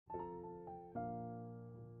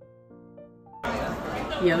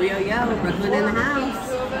Yo, yo, yo, Brooklyn in the house.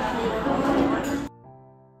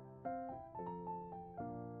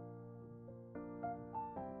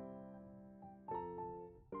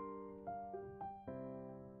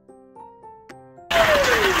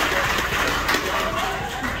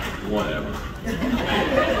 Whatever.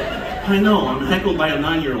 I know, I'm heckled by a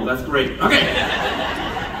 9-year-old, that's great. Okay!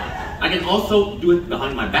 I can also do it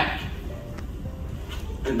behind my back.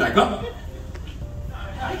 And back up.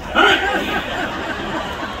 Alright!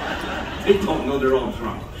 They don't know they're all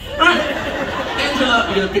drunk. Alright! Angela,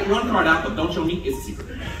 you're gonna pick one card out, but don't show me, it's a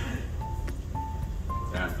secret.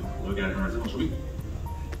 Ask them. Look at it, don't show me.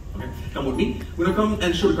 Okay, come with me. We're gonna come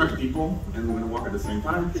and show the card to people, and we're gonna walk at the same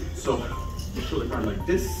time. So, we'll show the card like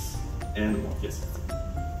this, and walk, yes.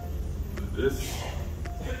 Like this.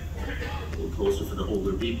 A little closer for the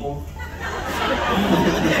older people.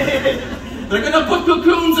 They're gonna put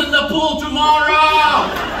cocoons in the pool tomorrow!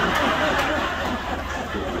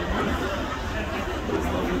 Those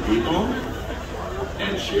lovely people.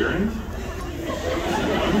 And Sharon.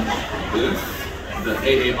 This. The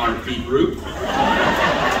AARP group.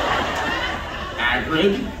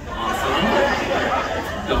 Hagrid. Awesome.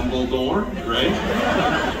 Dumbledore. Great.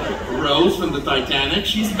 Rose from the Titanic.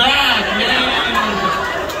 She's back! Yay!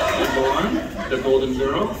 The Golden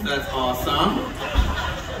Girls. That's awesome.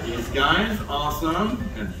 These guys, awesome,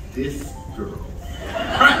 and this girl.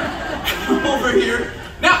 Alright, over here.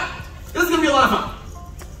 Now, this is going to be a lot of fun.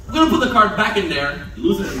 I'm going to put the card back in there,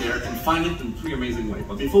 lose it in there, and find it in 3 amazing ways.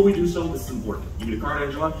 But before we do so, this is important. You need a card,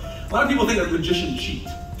 Angela? A lot of people think that magicians cheat.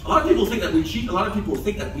 A lot of people think that we cheat. A lot of people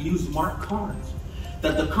think that we use marked cards.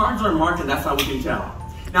 That the cards are marked and that's how we can tell.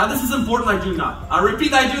 Now, this is important, I do not. I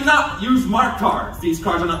repeat, I do not use marked cards. These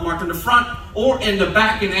cards are not marked in the front or in the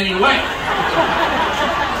back in any way.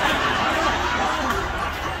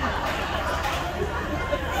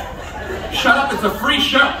 Shut up, it's a free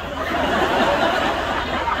show.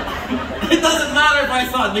 It doesn't matter if I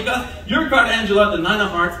saw it, because your card, Angela, the 9 of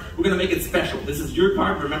Hearts, we're going to make it special. This is your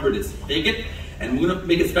card, remember this. Take it, and we're going to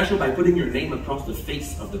make it special by putting your name across the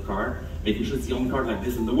face of the card, making sure it's the only card like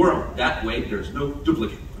this in the world. That way, there's no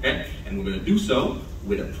duplicate, okay? And we're going to do so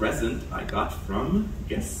with a present I got from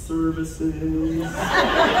Guest Services. All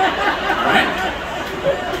right?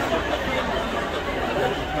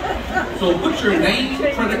 So put your name,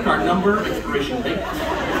 credit card number, expiration date,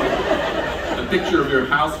 a picture of your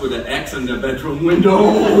house with an X in the bedroom window.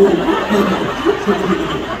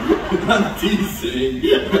 I'm teasing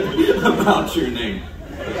about your name.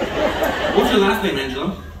 What's your last name,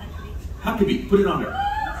 Angela? How could we put it on there?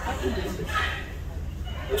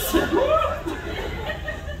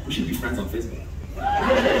 We should be friends on Facebook.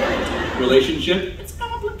 Relationship? It's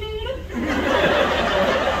complicated.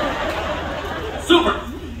 Super!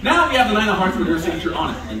 Now we have the 9 of Hearts with her signature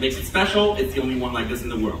on it. It makes it special. It's the only one like this in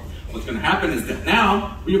the world. What's going to happen is that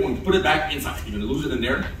now we are going to put it back inside. You're going to lose it in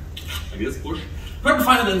there, like this, push. We're going to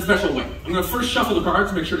find it in a special way. I'm going to first shuffle the cards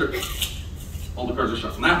to make sure that all the cards are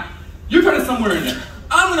shuffled. Now, your card is somewhere in there.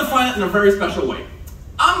 I'm going to find it in a very special way.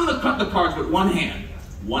 I'm going to cut the cards with one hand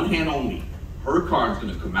only. Her card's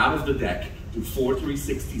going to come out of the deck, do 4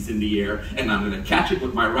 360s in the air, and I'm going to catch it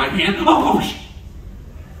with my right hand. Oh, shit!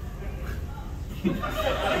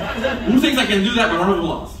 Who thinks I can do that with one of the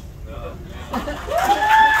laws?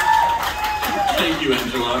 Thank you,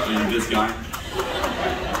 Angela, and this guy.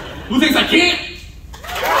 Who thinks I can't?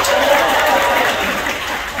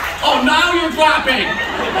 Oh, now you're clapping!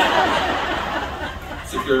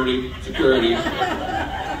 Security, security.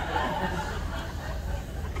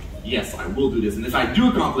 Yes, I will do this, and if I do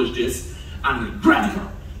accomplish this, I'm going to grab the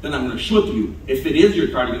card. Then I'm going to show it to you. If it is your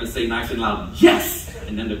card, you're going to say nice and loud, yes!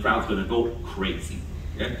 And then the crowd's going to go crazy.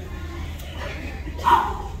 Okay?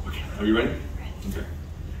 Okay, are you ready? Okay.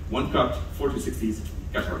 1 cup, 4 360s,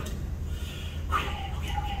 got started.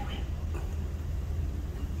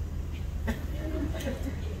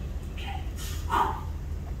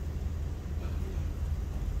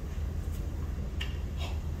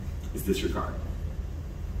 Is this your card?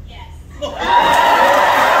 Yes.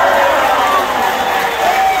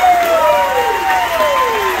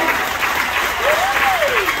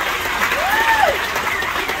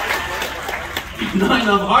 9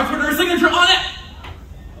 of Hearts with her signature on it!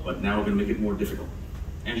 But now we're going to make it more difficult.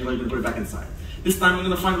 Angela, you're going to put it back inside. This time I'm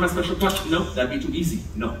going to find my special touch. No, that'd be too easy.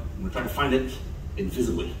 No, I'm going to try to find it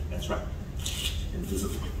invisibly. That's right.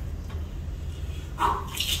 Invisibly.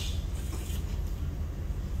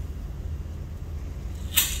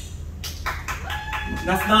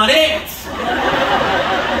 That's not it!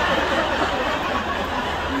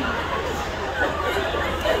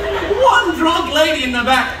 One drunk lady in the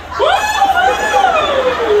back.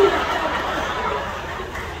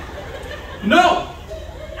 No!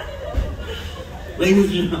 Ladies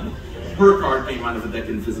and gentlemen, her card came out of the deck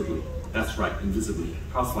invisibly. That's right, invisibly.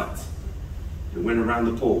 House lights. It went around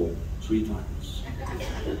the pole 3 times.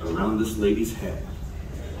 Around this lady's head.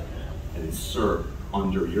 And it served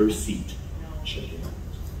under your seat. Check it out.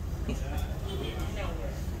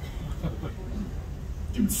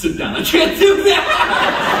 Dude, sit down. I can't do that!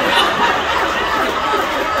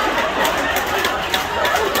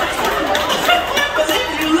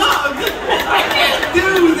 I can't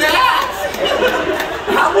do that!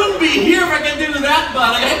 I wouldn't be here if I could do that,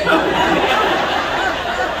 buddy!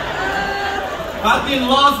 I'd be in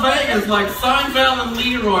Las Vegas like Seinfeld and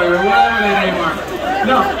Leroy or whatever their name are.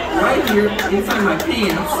 No, right here, inside my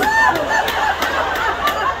pants.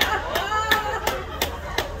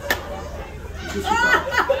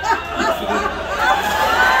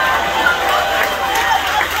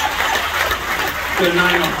 The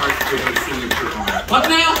 9 of hearts with a signature on it. But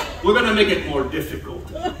now, we're going to make it more difficult.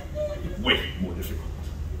 Way more difficult.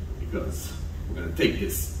 Because we're going to take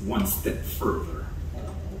this one step further.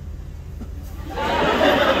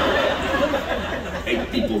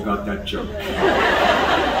 8 people got that joke.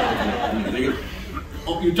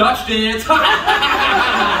 Oh, you touched it!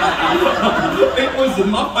 It was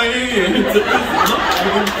in my pants!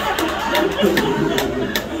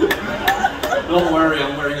 Don't worry,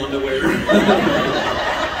 I'm wearing underwear.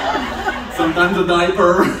 Sometimes a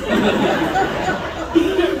diaper.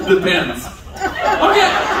 Depends. Okay!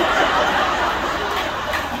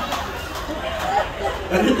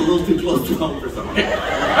 That hit a little too close to home for some. Okay.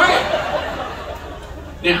 Okay!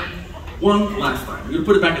 Now, one last time. I'm going to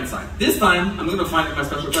put it back inside. This time, I'm going to find my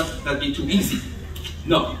special effects. That'd be too easy.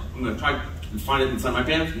 No. I'm going to try to find it inside my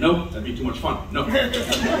pants. No. That'd be too much fun. No.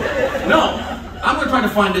 No. I'm going to try to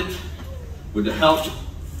find it with the help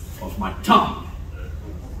of my tongue.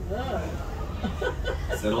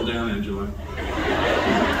 Settle down, Angela.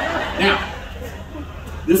 Now,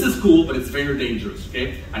 this is cool, but it's very dangerous,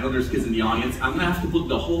 okay? I know there's kids in the audience. I'm going to have to put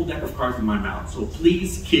the whole deck of cards in my mouth. So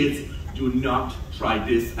please, kids, do not try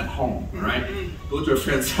this at home, all right? Go to a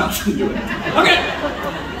friend's house and do it. Okay!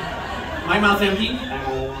 My mouth's empty.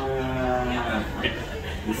 Okay.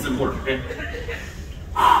 This is important, okay?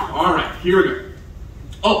 All right, here we go.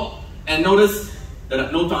 Oh, and notice that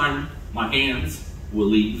at no time, my hands will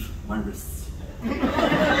leave my wrists. Here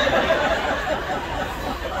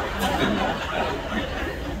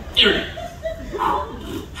we go.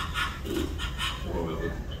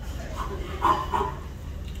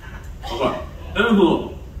 Okay.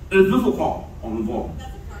 Envelope. Is this a call on the phone?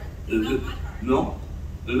 Is it? No?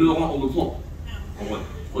 Is it on the phone? Okay.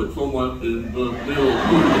 Put someone in the middle.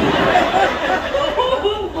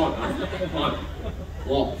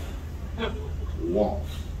 Walk. Walk.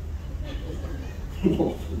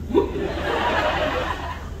 Walk.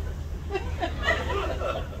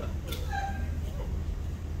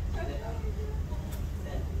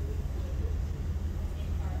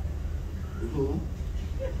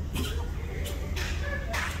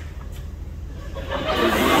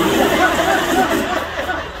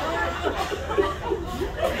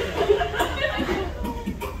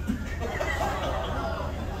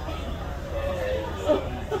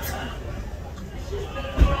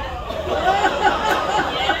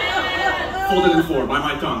 Folded in 4, by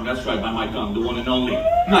my tongue. That's right, by my tongue. The one and only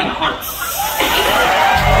 9 of hearts.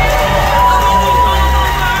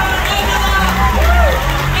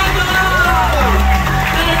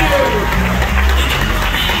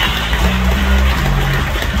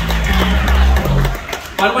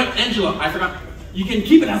 By the way, Angela, I forgot. You can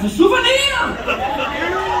keep it as a souvenir!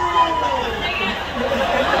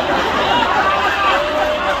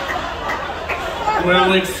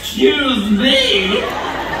 Well, excuse me!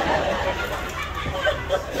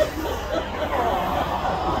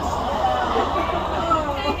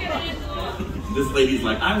 This lady's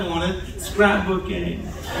like, I want it scrapbooking.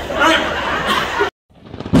 All right.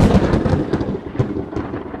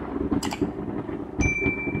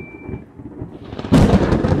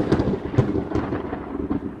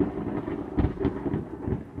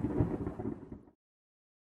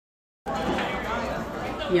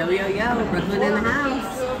 Yo, yo, yo, Brooklyn in the house.